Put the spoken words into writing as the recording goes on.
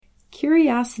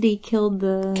curiosity killed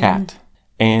the... cat.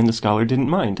 And the scholar didn't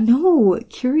mind. No,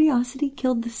 curiosity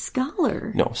killed the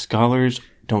scholar. No, scholars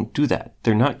don't do that.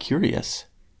 They're not curious.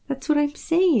 That's what I'm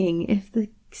saying. If the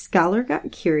scholar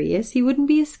got curious, he wouldn't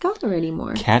be a scholar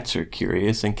anymore. Cats are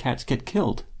curious and cats get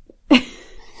killed.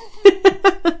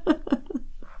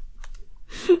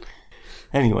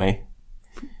 Anyway,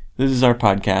 this is our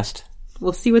podcast.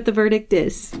 We'll see what the verdict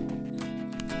is.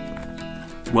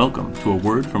 Welcome to A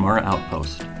Word from Our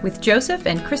Outpost, with Joseph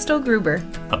and Crystal Gruber,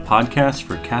 a podcast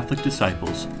for Catholic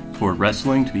disciples who are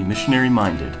wrestling to be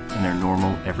missionary-minded in their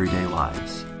normal, everyday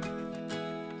lives.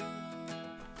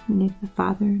 In the name of the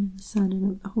Father, and of the Son, and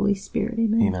of the Holy Spirit.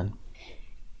 Amen. Amen.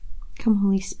 Come,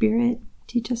 Holy Spirit,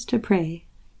 teach us to pray.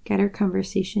 Guide our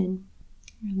conversation,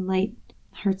 and light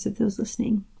the hearts of those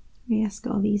listening. We ask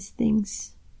all these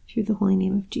things through the holy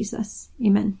name of Jesus.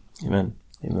 Amen. Amen.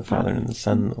 In the name of the Father, and of the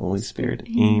Son, and the Holy Spirit.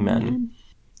 Amen.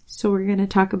 So we're going to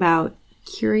talk about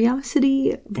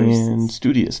curiosity versus... And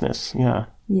studiousness, yeah.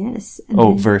 Yes.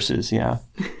 Versus, yeah.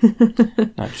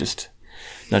 Not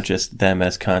just them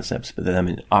as concepts, but them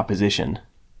in opposition.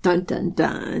 Dun, dun,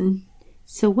 dun.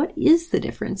 So what is the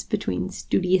difference between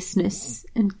studiousness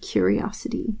and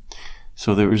curiosity?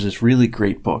 So there was this really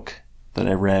great book that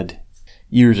I read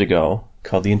years ago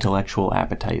called The Intellectual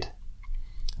Appetite.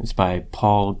 It's by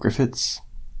Paul Griffiths.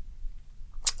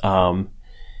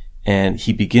 And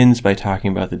he begins by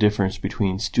talking about the difference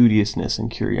between studiousness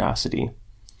and curiosity.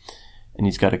 And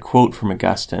he's got a quote from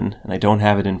Augustine, and I don't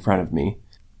have it in front of me.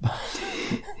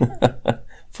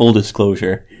 Full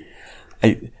disclosure.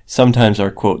 Sometimes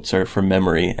our quotes are from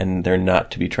memory, and they're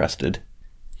not to be trusted.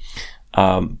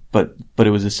 But it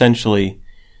was essentially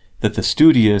that the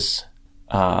studious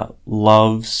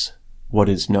loves what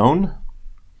is known,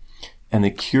 and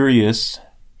the curious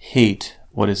hate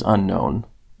what is unknown.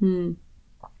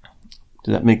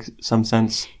 Does that make some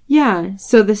sense? Yeah.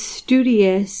 So the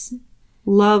studious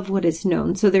love what is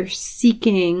known. So they're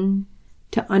seeking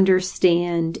to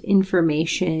understand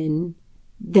information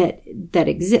that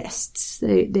exists.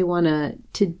 They want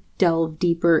to delve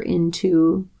deeper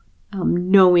into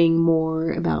knowing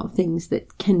more about things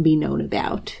that can be known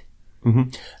about. Mm-hmm.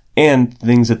 And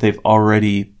things that they've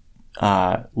already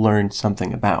learned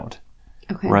something about.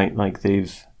 Okay. Right? Like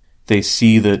they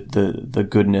see the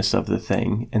goodness of the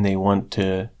thing, and they want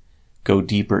to go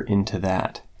deeper into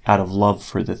that out of love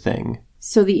for the thing.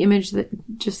 So the image that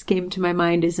just came to my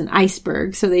mind is an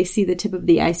iceberg. So they see the tip of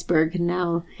the iceberg, and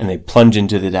they plunge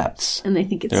into the depths. And they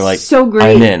think it's like, so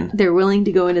great. I'm in. They're willing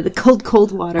to go into the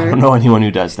cold water. I don't know anyone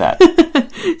who does that.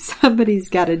 Somebody's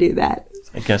got to do that.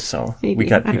 I guess so. Maybe. We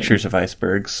got pictures of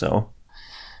icebergs, so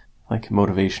like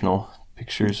motivational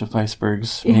pictures of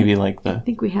icebergs. Yeah, maybe like I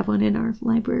think we have one in our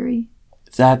library.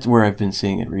 That's where I've been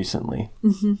seeing it recently.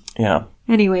 Mm-hmm. Yeah.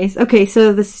 Anyways, okay,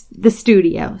 so the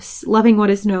studios, loving what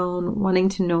is known, wanting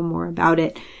to know more about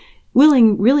it,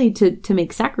 willing really to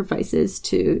make sacrifices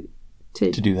to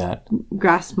do that,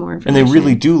 grasp more information. And they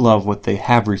really do love what they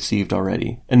have received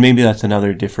already. And maybe that's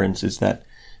another difference, is that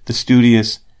the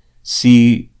studious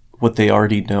see what they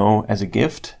already know as a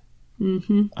gift.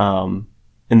 Mm-hmm.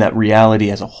 And that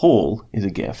reality as a whole is a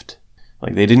gift.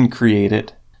 Like, they didn't create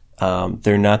it.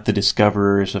 They're not the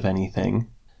discoverers of anything.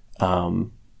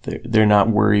 They're not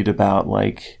worried about,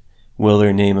 like, will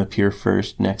their name appear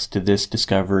first next to this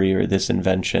discovery or this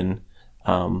invention.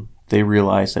 They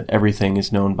realize that everything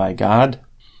is known by God.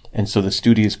 And so the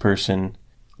studious person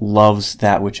loves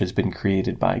that which has been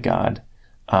created by God.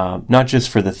 Not just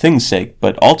for the thing's sake,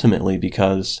 but ultimately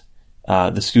because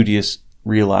the studious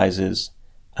realizes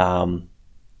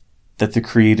that the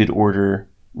created order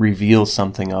reveals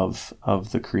something of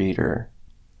the creator.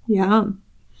 Yeah.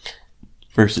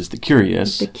 Versus the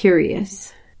curious. The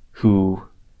curious,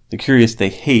 they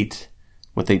hate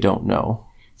what they don't know.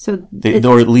 So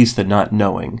or at least the not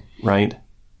knowing, right?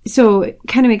 So it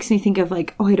kind of makes me think of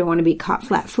like, I don't want to be caught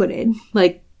flat-footed.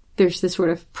 Like, there's this sort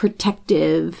of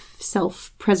protective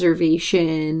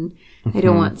self-preservation. Mm-hmm. I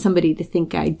don't want somebody to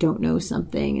think I don't know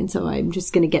something. And so I'm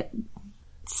just going to get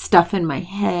stuff in my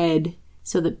head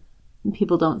so that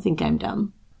people don't think I'm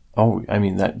dumb. Oh, I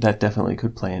mean, that definitely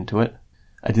could play into it.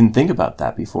 I didn't think about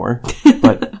that before,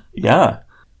 but yeah.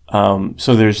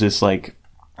 So there's this like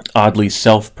oddly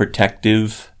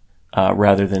self-protective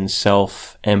rather than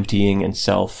self-emptying and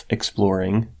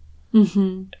self-exploring.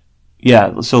 Mm-hmm.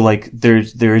 Yeah, so like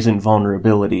there isn't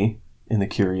vulnerability in the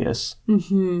curious.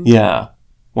 Mm-hmm. Yeah.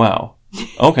 Wow.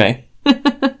 Okay.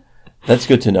 That's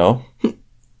good to know.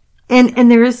 And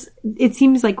it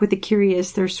seems like with the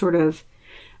curious, there's sort of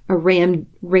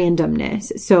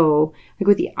randomness. So like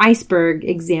with the iceberg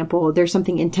example, there's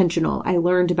something intentional. I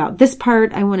learned about this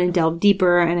part. I want to delve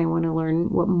deeper and I want to learn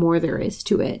what more there is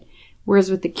to it.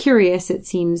 Whereas with the curious, it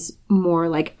seems more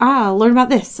like, I'll learn about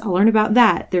this. I'll learn about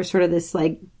that. There's sort of this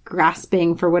like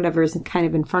grasping for whatever's kind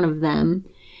of in front of them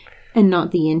and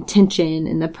not the intention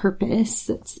and the purpose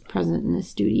that's present in the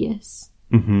studious.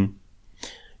 Mm-hmm.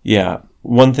 Yeah.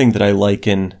 One thing that I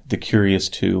liken the curious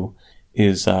to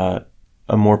is a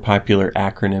more popular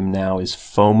acronym now is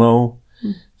FOMO,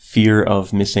 fear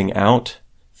of missing out,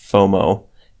 FOMO.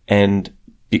 And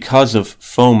because of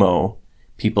FOMO,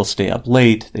 people stay up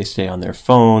late, they stay on their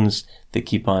phones, they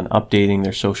keep on updating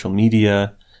their social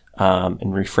media,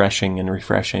 and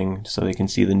refreshing so they can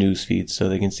see the news feeds, so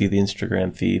they can see the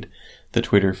Instagram feed, the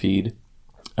Twitter feed.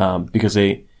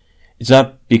 It's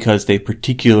not because they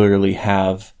particularly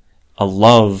have a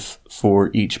love for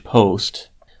each post,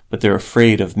 but they're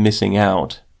afraid of missing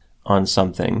out on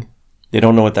something. They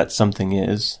don't know what that something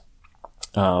is.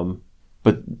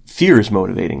 But fear is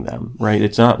motivating them, right?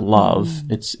 It's not love,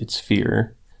 it's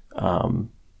fear. And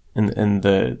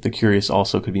the curious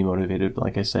also could be motivated,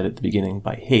 like I said at the beginning,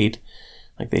 by hate.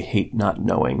 Like they hate not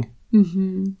knowing.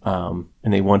 And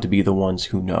they want to be the ones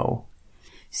who know.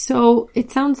 So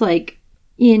it sounds like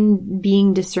in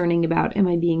being discerning about, am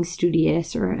I being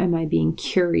studious or am I being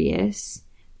curious,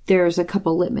 there's a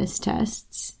couple litmus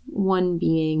tests. One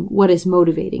being, what is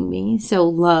motivating me? So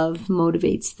love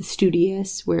motivates the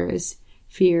studious, whereas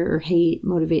fear or hate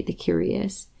motivate the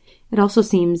curious. It also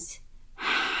seems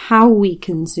how we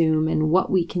consume and what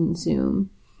we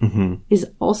consume is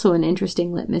also an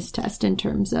interesting litmus test in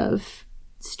terms of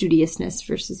studiousness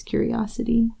versus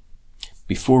curiosity.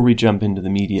 Before we jump into the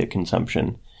media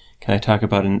consumption, can I talk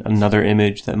about another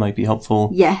image that might be helpful?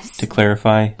 Yes. To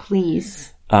clarify?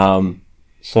 Please.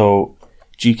 So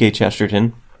G.K.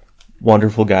 Chesterton,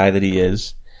 wonderful guy that he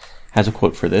is, has a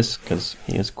quote for this, because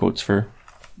he has quotes for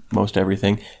most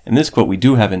everything. And this quote we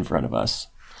do have in front of us.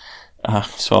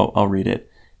 So I'll read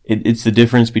it. It's the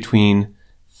difference between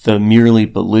the merely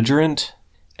belligerent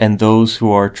and those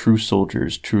who are true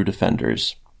soldiers, true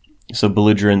defenders. So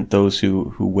belligerent, those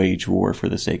who wage war for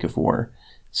the sake of war.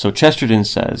 So Chesterton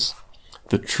says,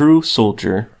 the true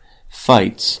soldier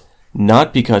fights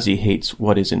not because he hates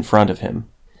what is in front of him,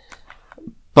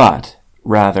 but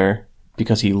rather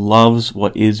because he loves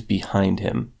what is behind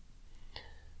him.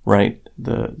 Right?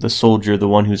 The soldier, the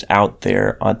one who's out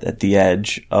there at the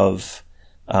edge of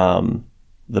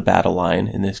the battle line,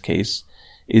 in this case,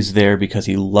 is there because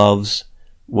he loves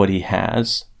what he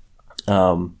has.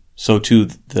 So to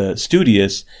the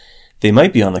studious, they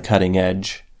might be on the cutting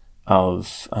edge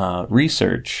of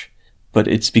research, but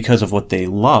it's because of what they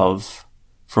love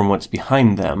from what's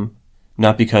behind them,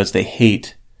 not because they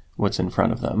hate what's in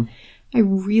front of them. I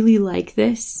really like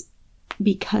this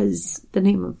because the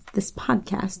name of this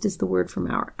podcast is the word from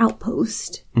our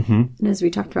outpost. And as we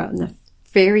talked about in the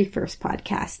very first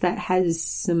podcast, that has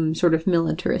some sort of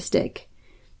militaristic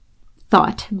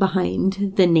thought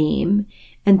behind the name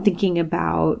and thinking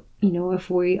about, if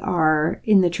we are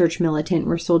in the church militant,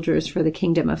 we're soldiers for the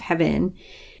kingdom of heaven.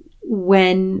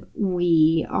 When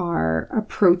we are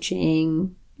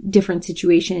approaching different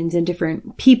situations and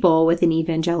different people with an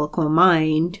evangelical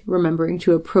mind, remembering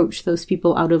to approach those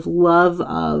people out of love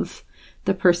of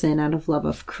the person, out of love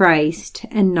of Christ,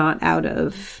 and not out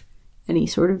of any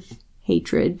sort of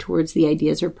hatred towards the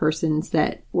ideas or persons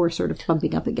that we're sort of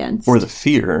bumping up against. Or the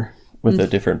fear with the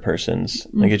different persons.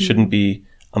 Like it shouldn't be,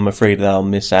 I'm afraid that I'll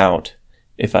miss out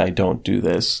if I don't do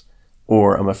this,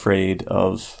 or I'm afraid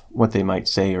of what they might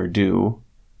say or do,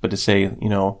 but to say,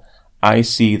 I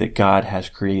see that God has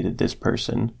created this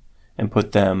person and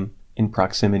put them in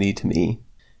proximity to me.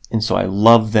 And so I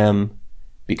love them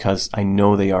because I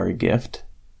know they are a gift.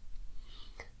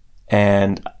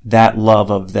 And that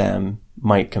love of them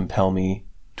might compel me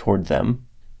toward them.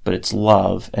 But it's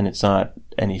love and it's not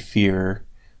any fear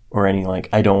or any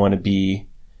I don't want to be,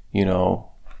 I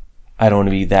don't want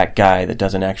to be that guy that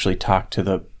doesn't actually talk to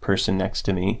the person next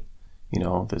to me.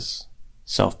 This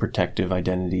self-protective,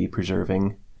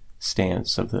 identity-preserving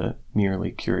stance of the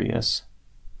merely curious.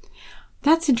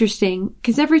 That's interesting,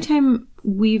 because every time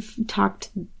we've talked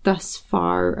thus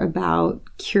far about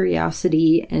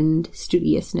curiosity and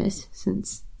studiousness,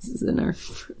 since this is in our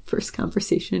first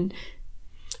conversation.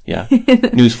 Yeah.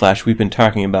 Newsflash, we've been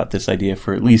talking about this idea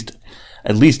for at least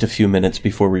a few minutes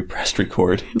before we pressed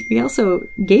record. We also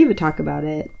gave a talk about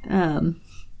it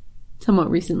somewhat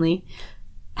recently.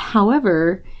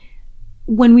 However,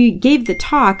 when we gave the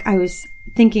talk, I was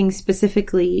thinking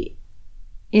specifically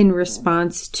in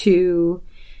response to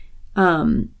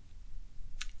how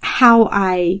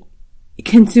I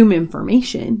consume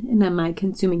information. And am I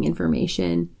consuming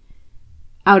information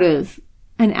out of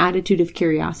an attitude of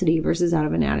curiosity versus out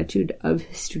of an attitude of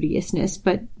studiousness?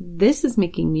 But this is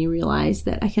making me realize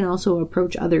that I can also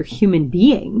approach other human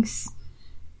beings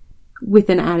with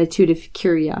an attitude of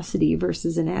curiosity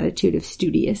versus an attitude of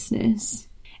studiousness.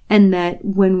 And that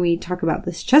when we talk about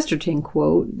this Chesterton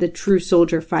quote, the true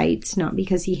soldier fights not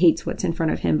because he hates what's in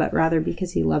front of him, but rather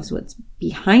because he loves what's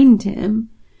behind him,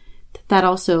 that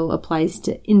also applies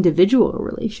to individual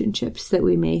relationships that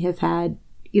we may have had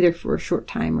either for a short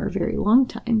time or a very long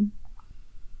time.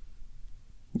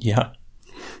 Yeah.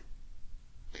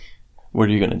 What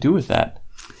are you going to do with that?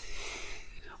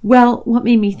 Well, what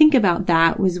made me think about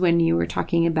that was when you were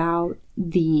talking about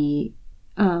the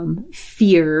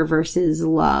fear versus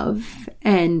love.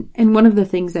 And one of the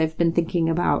things I've been thinking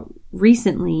about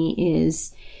recently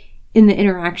is in the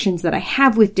interactions that I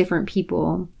have with different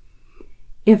people,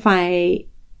 there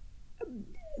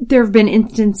have been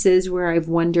instances where I've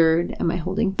wondered, am I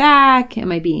holding back?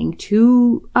 Am I being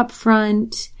too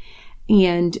upfront?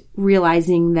 And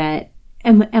realizing that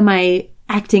am I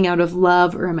acting out of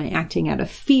love or am I acting out of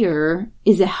fear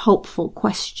is a helpful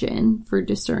question for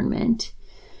discernment.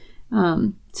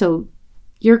 So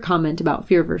your comment about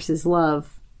fear versus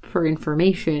love for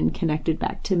information connected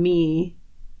back to me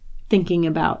thinking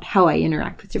about how I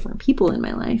interact with different people in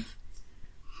my life.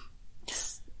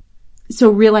 So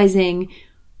realizing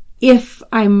if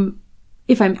I'm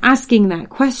asking that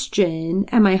question,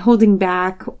 am I holding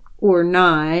back or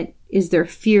not? Is there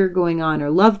fear going on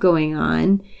or love going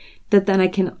on? That then I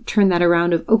can turn that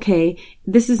around of, okay,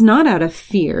 this is not out of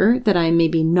fear that I'm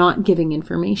maybe not giving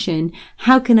information.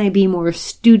 How can I be more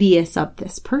studious of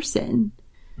this person?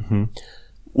 Mm-hmm.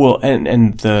 Well,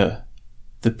 and the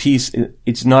piece,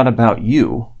 it's not about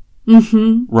you,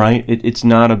 mm-hmm. right? It's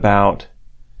not about,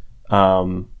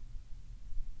 how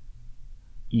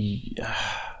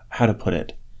to put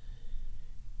it?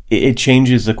 It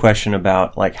changes the question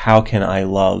about, like, how can I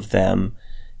love them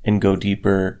and go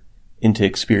deeper into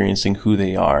experiencing who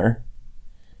they are.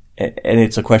 And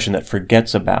it's a question that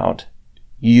forgets about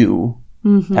you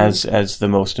mm-hmm. as the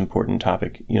most important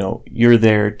topic. You know, you're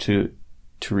there to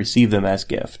receive them as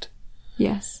gift.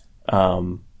 Yes.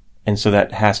 And so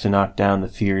that has to knock down the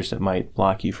fears that might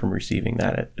block you from receiving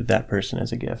that person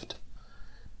as a gift.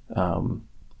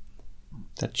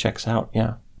 That checks out.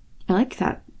 Yeah. I like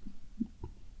that.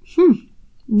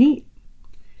 Neat.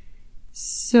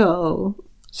 So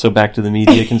back to the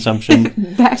media consumption,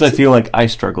 because I feel like I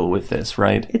struggle with this,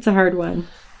 right? It's a hard one.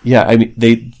 Yeah, I mean,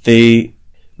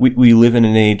 we live in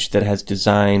an age that has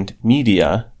designed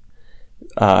media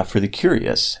for the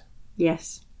curious.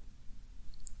 Yes.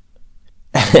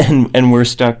 And we're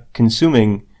stuck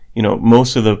consuming, you know,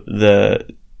 most of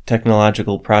the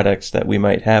technological products that we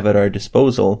might have at our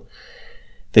disposal.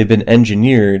 They've been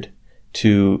engineered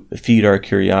to feed our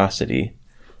curiosity.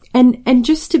 And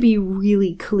just to be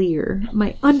really clear,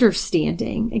 my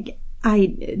understanding,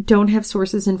 I don't have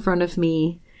sources in front of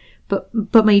me, but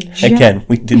my... Again,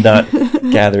 we did not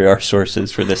gather our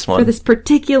sources for this one. For this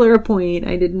particular point,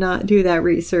 I did not do that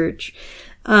research.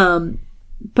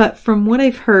 But from what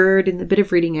I've heard and the bit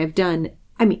of reading I've done,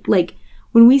 I mean, like,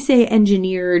 when we say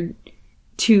engineered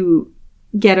to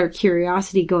get our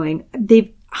curiosity going,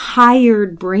 they've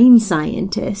hired brain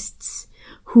scientists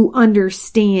who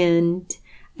understand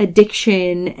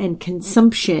addiction and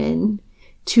consumption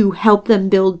to help them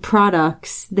build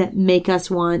products that make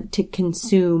us want to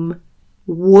consume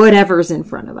whatever's in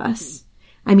front of us.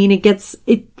 I mean,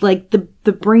 like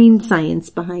the brain science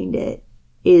behind it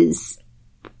is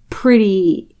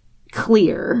pretty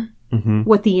clear mm-hmm.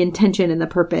 what the intention and the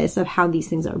purpose of how these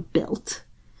things are built.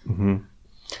 Mm-hmm.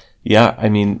 Yeah. I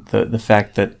mean, the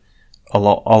fact that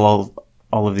all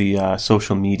of the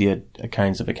social media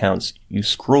kinds of accounts, you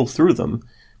scroll through them,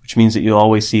 which means that you'll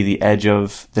always see the edge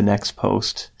of the next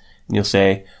post. And you'll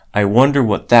say, I wonder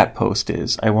what that post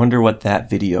is. I wonder what that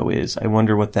video is. I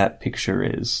wonder what that picture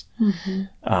is.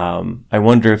 Mm-hmm. I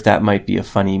wonder if that might be a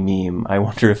funny meme. I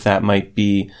wonder if that might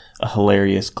be a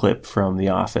hilarious clip from The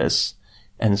Office.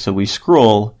 And so we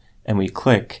scroll and we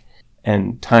click,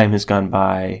 and time has gone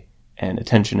by and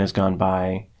attention has gone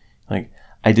by. Like,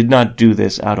 I did not do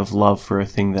this out of love for a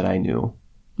thing that I knew.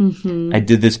 Mm-hmm. I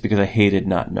did this because I hated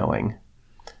not knowing.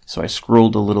 So I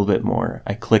scrolled a little bit more.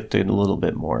 I clicked it a little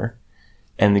bit more.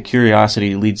 And the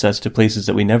curiosity leads us to places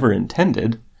that we never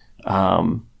intended.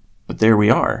 But there we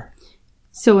are.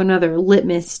 So another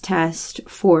litmus test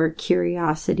for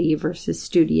curiosity versus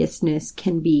studiousness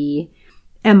can be,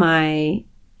 am I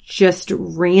just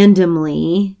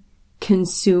randomly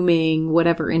consuming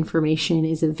whatever information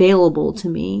is available to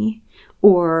me?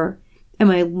 Or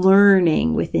am I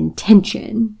learning with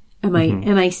intention? Am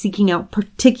I seeking out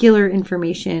particular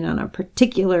information on a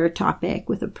particular topic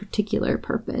with a particular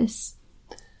purpose?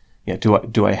 Yeah.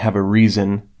 Do I have a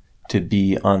reason to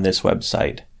be on this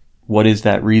website? What is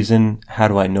that reason? How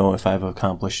do I know if I've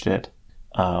accomplished it?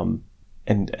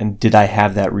 And did I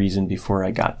have that reason before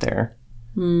I got there?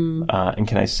 And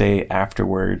can I say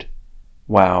afterward,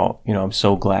 wow, I'm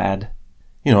so glad.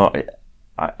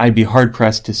 I'd be hard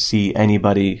pressed to see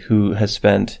anybody who has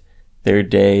spent their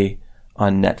day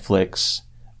on Netflix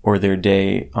or their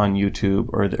day on YouTube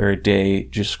or their day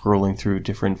just scrolling through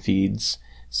different feeds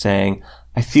saying,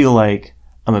 I feel like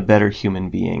I'm a better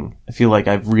human being. I feel like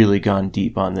I've really gone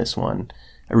deep on this one.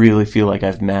 I really feel like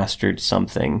I've mastered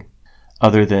something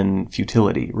other than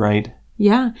futility, right?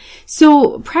 Yeah.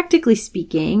 So practically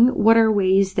speaking, what are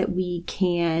ways that we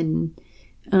can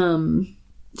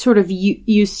sort of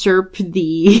usurp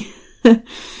the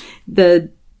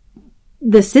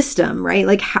the system, right?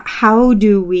 Like how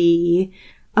do we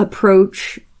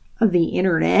approach the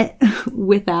internet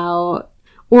without,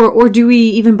 or do we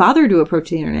even bother to approach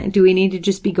the internet? Do we need to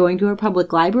just be going to a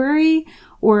public library,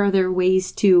 or are there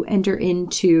ways to enter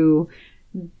into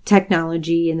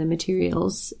technology and the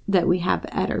materials that we have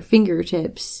at our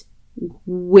fingertips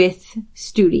with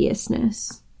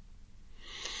studiousness?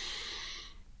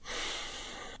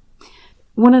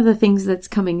 One of the things that's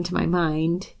coming to my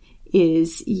mind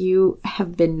is you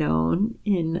have been known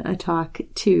in a talk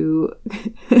to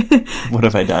what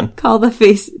have I done? Call the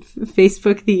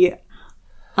Facebook the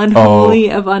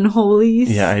unholy of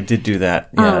unholies. Yeah, I did do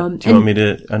that. Yeah. Do you want me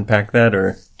to unpack that,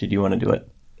 or did you want to do it?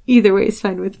 Either way is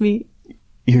fine with me.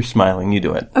 You're smiling. You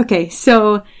do it. Okay,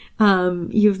 so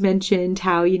you've mentioned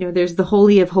how, there's the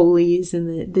Holy of Holies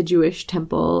in the Jewish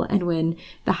temple, and when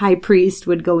the high priest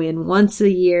would go in once a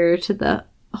year to the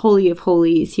Holy of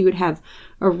Holies, he would have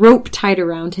a rope tied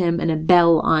around him and a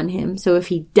bell on him. So if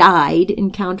he died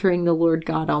encountering the Lord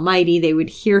God Almighty, they would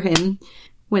hear him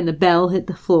when the bell hit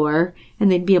the floor,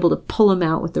 and they'd be able to pull him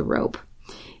out with the rope.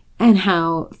 And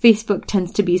how Facebook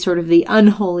tends to be sort of the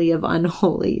unholy of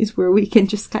unholies, where we can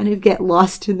just kind of get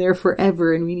lost in there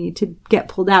forever and we need to get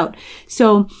pulled out.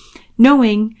 So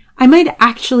knowing I might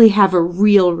actually have a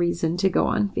real reason to go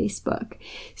on Facebook.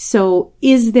 So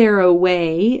is there a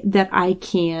way that I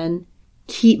can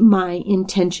keep my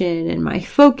intention and my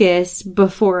focus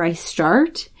before I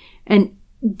start? And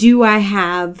do I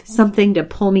have something to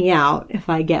pull me out if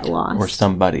I get lost? Or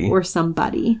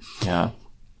somebody. Yeah.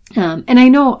 And I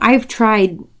know I've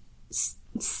tried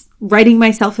writing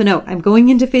myself a note. I'm going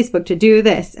into Facebook to do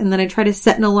this. And then I try to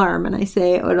set an alarm and I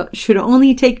say, it should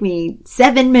only take me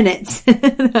 7 minutes.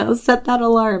 And I'll set that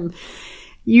alarm.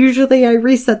 Usually I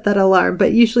reset that alarm,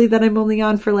 but usually then I'm only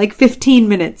on for like 15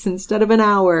 minutes instead of an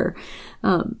hour.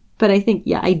 But I think,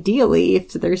 ideally,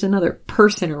 if there's another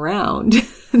person around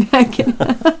that can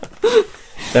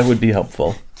that would be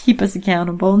helpful. Keep us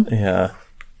accountable. Yeah.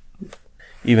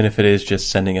 Even if it is just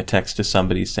sending a text to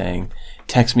somebody saying,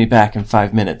 text me back in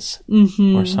 5 minutes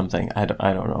or something. I don't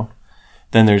know.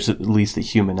 Then there's at least the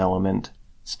human element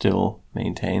still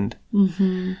maintained.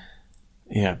 Mm-hmm.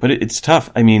 Yeah, but it's tough.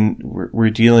 I mean,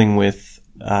 we're dealing with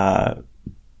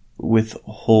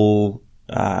whole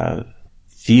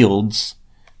fields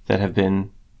that have been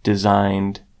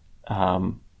designed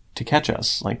to catch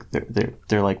us. Like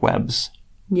they're like webs.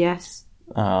 Yes.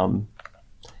 And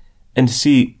to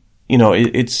see,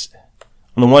 it's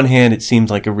on the one hand, it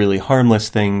seems like a really harmless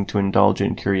thing to indulge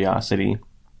in curiosity.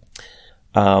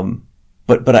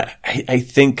 But I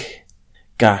think,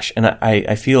 gosh, and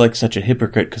I feel like such a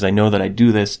hypocrite because I know that I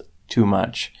do this too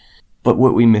much. But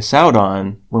what we miss out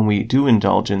on when we do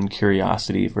indulge in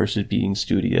curiosity versus being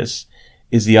studious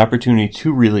is the opportunity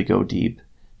to really go deep,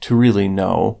 to really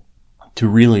know, to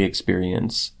really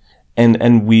experience.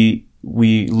 And we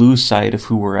lose sight of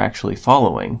who we're actually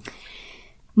following.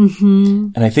 Mm-hmm.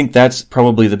 And I think that's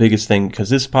probably the biggest thing, because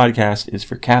this podcast is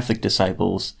for Catholic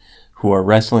disciples who are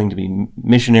wrestling to be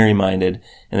missionary minded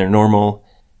in their normal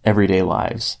everyday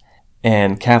lives.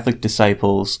 And Catholic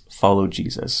disciples follow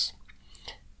Jesus.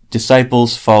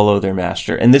 Disciples follow their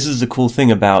master. And this is the cool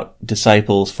thing about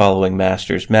disciples following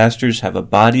masters. Masters have a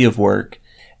body of work,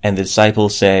 and the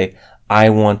disciples say, I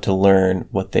want to learn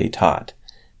what they taught.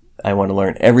 I want to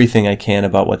learn everything I can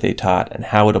about what they taught and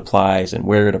how it applies and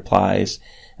where it applies.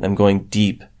 And I'm going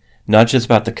deep, not just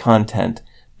about the content,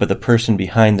 but the person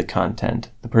behind the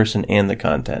content, the person and the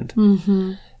content.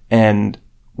 Mm-hmm. And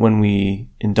when we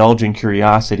indulge in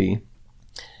curiosity,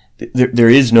 there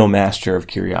is no master of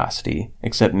curiosity,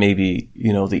 except maybe,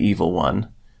 the evil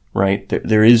one, right?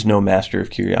 There is no master of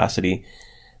curiosity.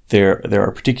 There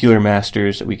are particular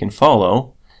masters that we can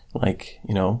follow, like,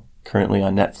 currently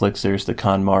on Netflix, there's the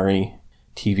KonMari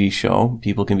TV show.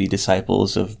 People can be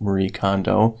disciples of Marie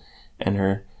Kondo and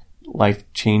her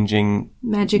life-changing...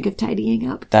 Magic of tidying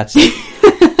up. That's it.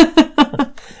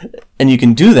 And you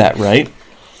can do that, right?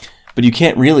 But you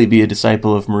can't really be a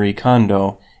disciple of Marie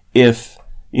Kondo if,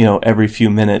 every few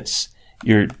minutes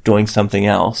you're doing something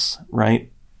else,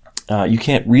 right? You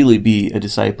can't really be a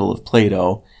disciple of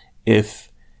Plato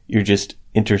if you're just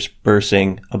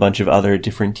interspersing a bunch of other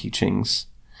different teachings.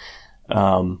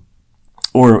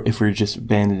 Or if we're just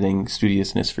abandoning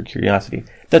studiousness for curiosity.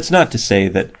 That's not to say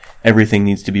that everything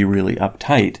needs to be really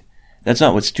uptight. That's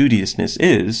not what studiousness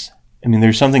is. I mean,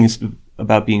 there's something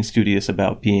about being studious,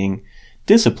 about being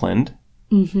disciplined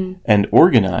and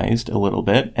organized a little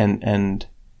bit and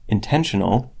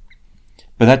intentional.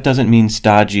 But that doesn't mean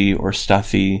stodgy or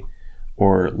stuffy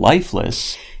or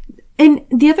lifeless. And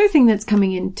the other thing that's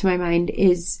coming into my mind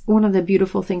is one of the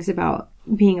beautiful things about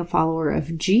being a follower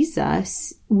of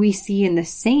Jesus, we see in the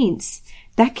saints,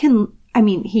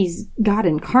 he's God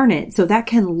incarnate, so that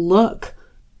can look,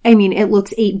 it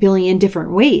looks 8 billion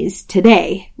different ways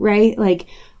today, right? Like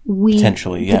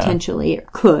potentially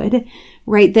it could,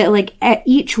 right? That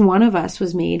each one of us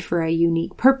was made for a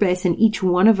unique purpose, and each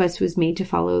one of us was made to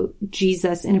follow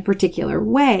Jesus in a particular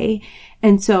way.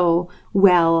 And so,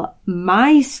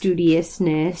 my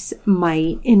studiousness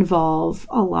might involve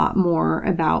a lot more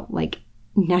about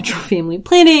natural family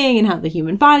planning and how the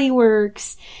human body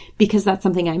works, because that's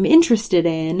something I'm interested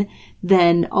in,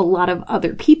 than a lot of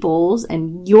other people's.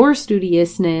 And your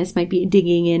studiousness might be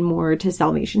digging in more to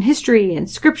salvation history and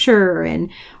scripture and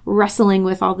wrestling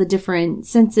with all the different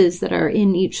senses that are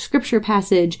in each scripture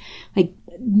passage.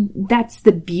 That's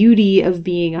the beauty of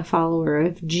being a follower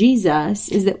of Jesus,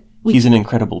 is that he's an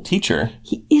incredible teacher.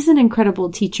 He is an incredible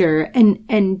teacher,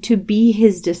 and to be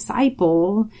his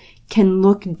disciple can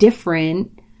look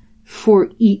different for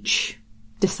each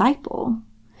disciple.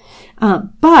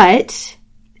 But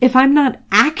if I'm not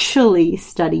actually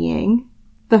studying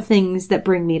the things that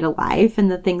bring me to life and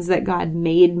the things that God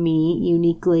made me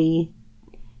uniquely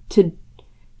to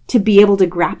be able to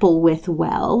grapple with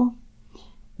well,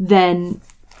 then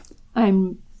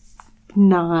I'm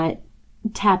not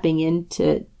tapping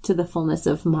into the fullness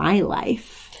of my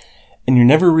life. And you're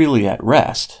never really at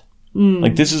rest.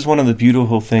 This is one of the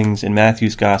beautiful things in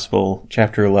Matthew's Gospel,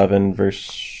 chapter 11,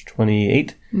 verse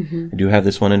 28. I do have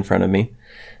this one in front of me.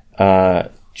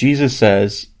 Jesus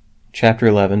says, chapter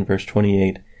 11, verse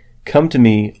 28, "Come to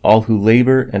me, all who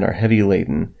labor and are heavy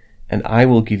laden, and I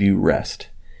will give you rest.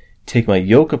 Take my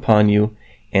yoke upon you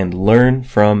and learn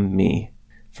from me,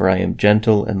 for I am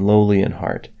gentle and lowly in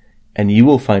heart, and you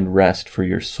will find rest for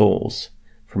your souls.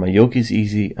 For my yoke is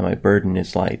easy and my burden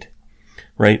is light."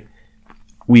 Right?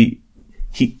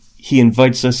 He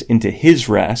invites us into his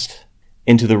rest,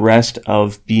 into the rest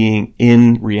of being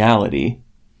in reality.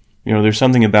 There's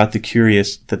something about the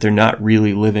curious that they're not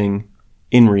really living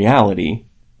in reality.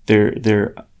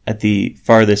 They're at the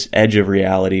farthest edge of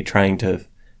reality, trying to,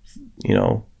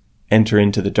 enter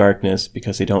into the darkness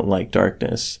because they don't like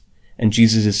darkness. And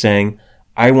Jesus is saying,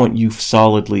 I want you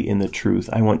solidly in the truth.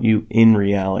 I want you in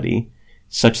reality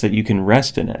such that you can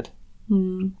rest in it.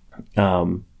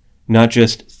 Not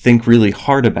just think really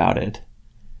hard about it.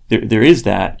 There is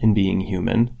that in being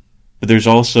human, but there's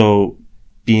also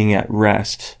being at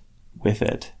rest with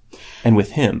it and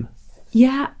with him.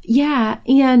 Yeah.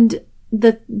 And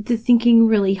the thinking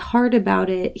really hard about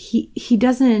it, he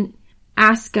doesn't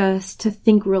ask us to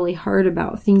think really hard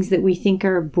about things that we think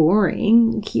are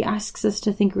boring. He asks us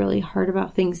to think really hard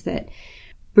about things that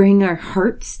bring our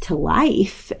hearts to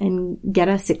life and get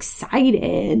us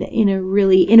excited in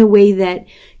a way that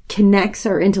connects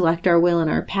our intellect, our will, and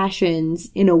our passions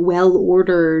in a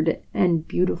well-ordered and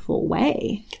beautiful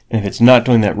way. And if it's not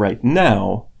doing that right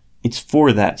now, it's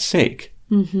for that sake,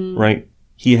 right?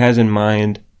 He has in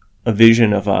mind a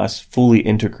vision of us fully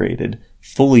integrated,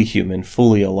 fully human,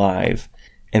 fully alive,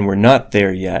 and we're not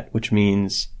there yet, which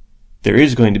means there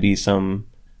is going to be some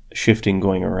shifting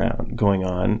going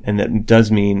on, and that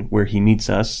does mean where he meets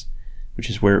us, which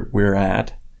is where we're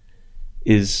at,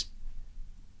 is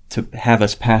to have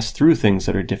us pass through things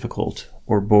that are difficult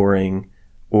or boring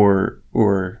or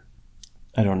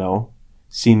I don't know,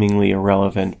 seemingly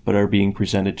irrelevant, but are being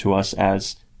presented to us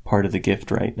as part of the gift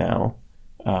right now.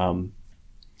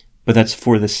 But that's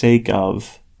for the sake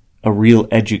of a real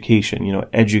education,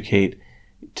 educate,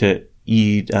 to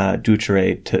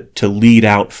educere, to lead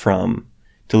out from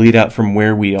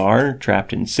where we are,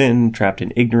 trapped in sin, trapped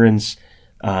in ignorance,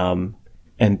 and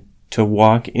to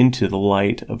walk into the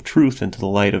light of truth, into the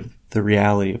light of the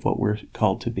reality of what we're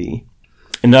called to be.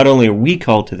 And not only are we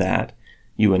called to that,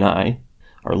 you and I,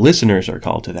 our listeners are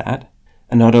called to that.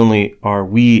 And not only are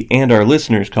we and our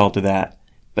listeners called to that,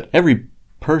 but every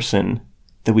person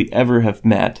that we ever have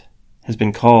met has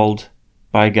been called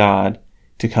by God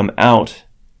to come out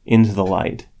into the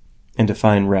light and to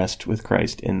find rest with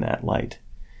Christ in that light.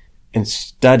 And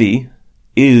study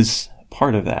is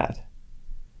part of that.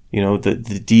 You know, the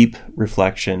deep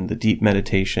reflection, the deep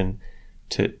meditation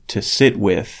to sit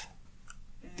with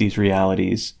these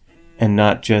realities and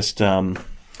not just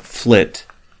flit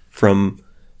from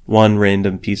one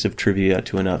random piece of trivia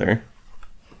to another.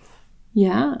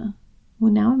 Yeah.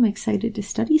 Well, now I'm excited to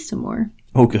study some more.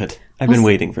 Oh, good. I've been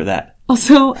waiting for that.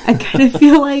 Also, I kind of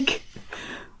feel like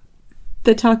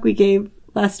the talk we gave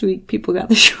last week, people got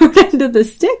the short end of the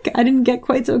stick. I didn't get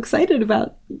quite so excited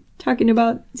about talking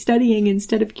about studying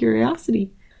instead of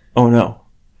curiosity. Oh, no.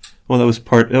 Well,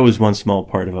 that was one small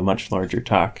part of a much larger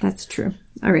talk. That's true.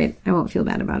 All right. I won't feel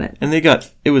bad about it. And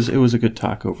it was a good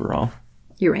talk overall.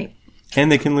 You're right.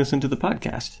 And they can listen to the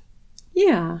podcast.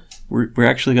 Yeah. We're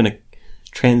actually going to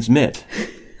transmit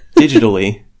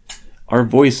digitally our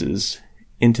voices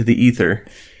into the ether.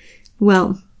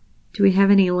 Well, do we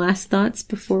have any last thoughts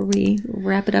before we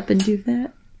wrap it up and do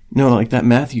that? No, like that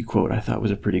Matthew quote I thought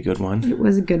was a pretty good one. It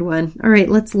was a good one. All right,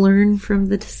 let's learn from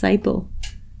the disciple.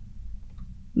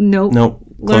 Nope.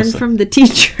 Learn Close. from the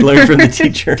teacher. Learn from the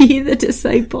teacher. Be the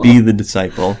disciple. Be the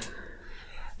disciple.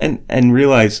 And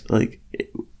realize, like,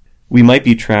 we might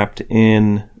be trapped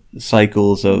in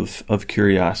cycles of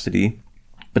curiosity,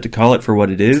 but to call it for what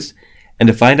it is and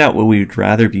to find out what we would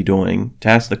rather be doing, to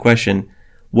ask the question,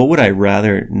 what would I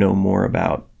rather know more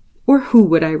about? Or who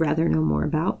would I rather know more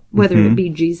about? Whether it be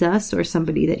Jesus or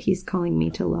somebody that he's calling me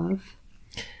to love.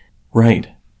 Right.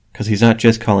 Because he's not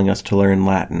just calling us to learn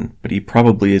Latin, but he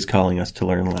probably is calling us to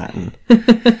learn Latin.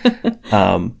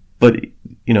 But,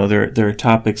 you know, there are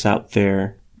topics out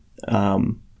there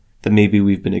that maybe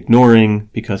we've been ignoring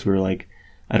because we're like,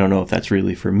 I don't know if that's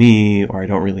really for me, or I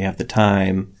don't really have the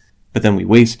time. But then we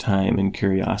waste time in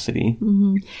curiosity.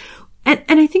 Mm-hmm.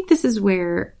 And I think this is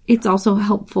where it's also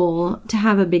helpful to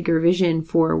have a bigger vision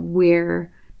for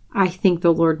where I think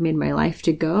the Lord made my life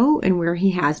to go and where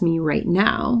he has me right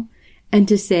now. And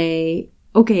to say,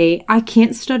 okay, I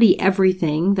can't study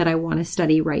everything that I want to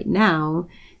study right now.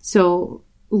 So,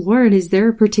 Lord, is there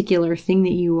a particular thing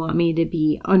that you want me to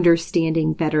be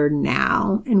understanding better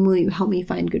now? And will you help me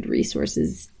find good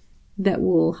resources that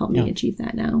will help me achieve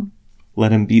that now?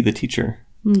 Let him be the teacher.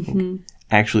 Mm-hmm.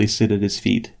 Actually sit at his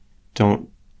feet.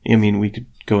 We could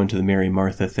go into the Mary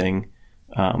Martha thing,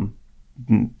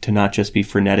 to not just be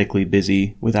frenetically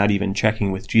busy without even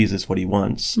checking with Jesus what he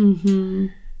wants. Mm-hmm.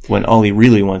 When all he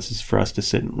really wants is for us to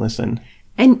sit and listen.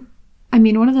 And I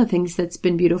mean, one of the things that's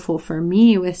been beautiful for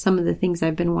me with some of the things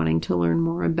I've been wanting to learn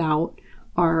more about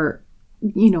are,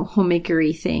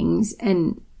 homemakery things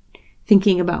and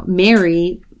thinking about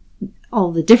Mary,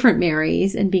 all the different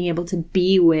Marys, and being able to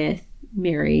be with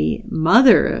Mary,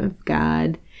 Mother of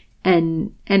God,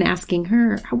 and asking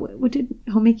her, what did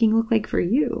homemaking look like for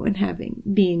you, and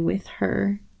being with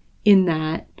her in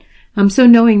that. So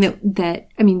knowing that,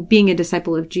 being a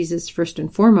disciple of Jesus first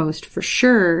and foremost, for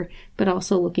sure, but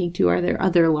also looking to, are there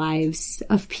other lives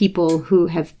of people who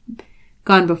have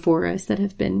gone before us that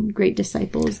have been great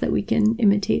disciples that we can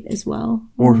imitate as well?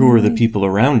 Or who are the people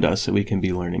around us that we can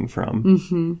be learning from,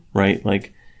 mm-hmm. right?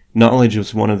 Like, knowledge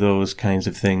is one of those kinds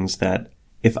of things that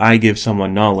if I give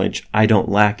someone knowledge, I don't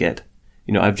lack it.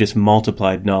 I've just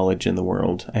multiplied knowledge in the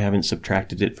world. I haven't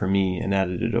subtracted it for me and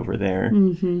added it over there.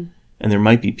 Mm-hmm. And there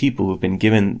might be people who've been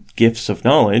given gifts of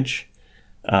knowledge,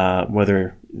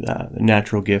 whether a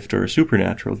natural gift or a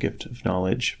supernatural gift of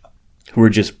knowledge, who are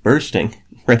just bursting,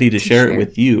 ready to share it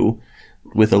with you,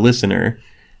 with a listener,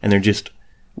 and they're just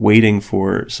waiting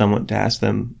for someone to ask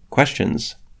them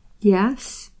questions.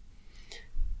 Yes.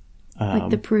 Like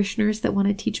the parishioners that want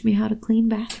to teach me how to clean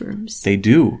bathrooms. They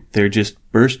do. They're just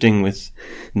bursting with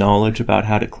knowledge about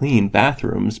how to clean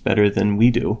bathrooms better than we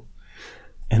do.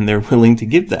 And they're willing to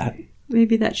give that.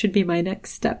 Maybe that should be my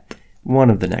next step. One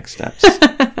of the next steps.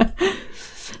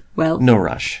 Well. No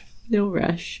rush. No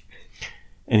rush.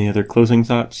 Any other closing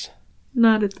thoughts?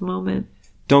 Not at the moment.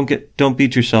 Don't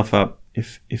beat yourself up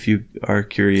if you are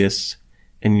curious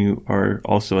and you are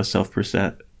also a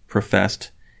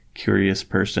self-professed curious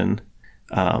person.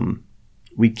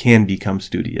 We can become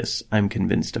studious. I'm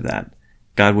convinced of that.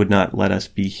 God would not let us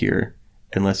be here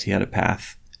unless he had a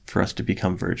path for us to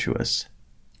become virtuous.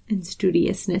 And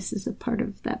studiousness is a part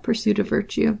of that pursuit of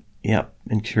virtue. Yep.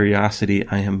 And curiosity,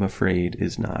 I am afraid,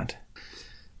 is not.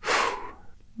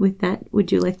 With that,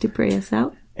 would you like to pray us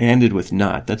out? I ended with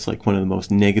not. That's like one of the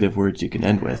most negative words you can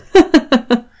end with.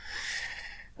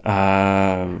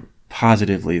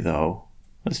 positively, though,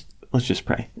 let's just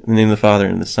pray. In the name of the Father,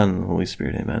 and the Son, and the Holy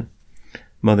Spirit, amen.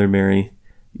 Mother Mary,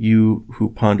 you who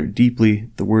pondered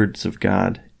deeply the words of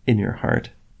God in your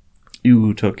heart, you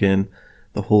who took in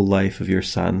the whole life of your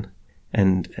Son,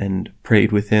 and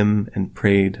prayed with him, and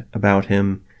prayed about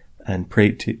him, and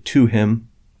prayed to him,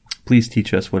 please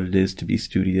teach us what it is to be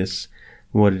studious,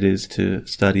 what it is to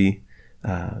study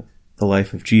the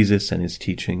life of Jesus and his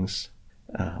teachings.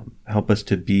 Help us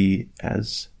to be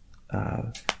as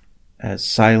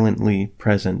silently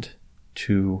present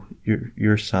to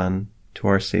your Son, to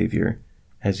our Savior,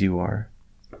 as you are.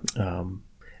 And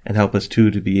help us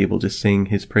too to be able to sing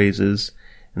his praises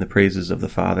and the praises of the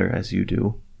Father as you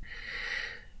do.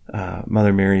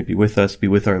 Mother Mary, be with us, be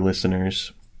with our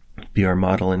listeners, be our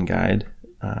model and guide,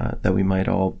 that we might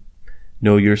all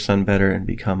know your Son better and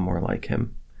become more like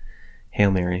him.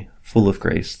 Hail Mary, full of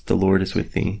grace, the Lord is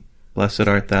with thee. Blessed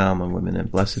art thou among women, and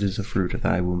blessed is the fruit of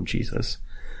thy womb, Jesus.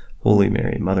 Holy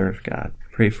Mary, Mother of God,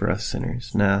 pray for us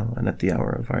sinners, now and at the hour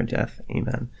of our death.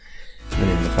 Amen. In the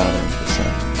name of the Father, and of the Son,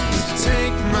 and of the Holy Spirit.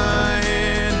 Take my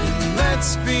hand and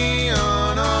let's be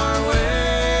on our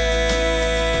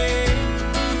way.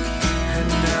 And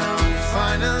now,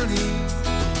 finally,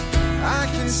 I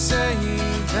can say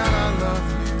that I love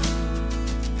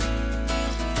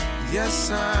you.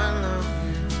 Yes, I love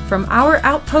you. From our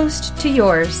outpost to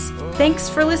yours, thanks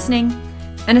for listening.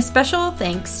 And a special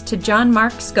thanks to John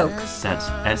Mark Skoch.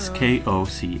 That's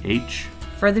Skoch.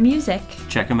 For the music.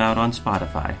 Check him out on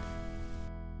Spotify.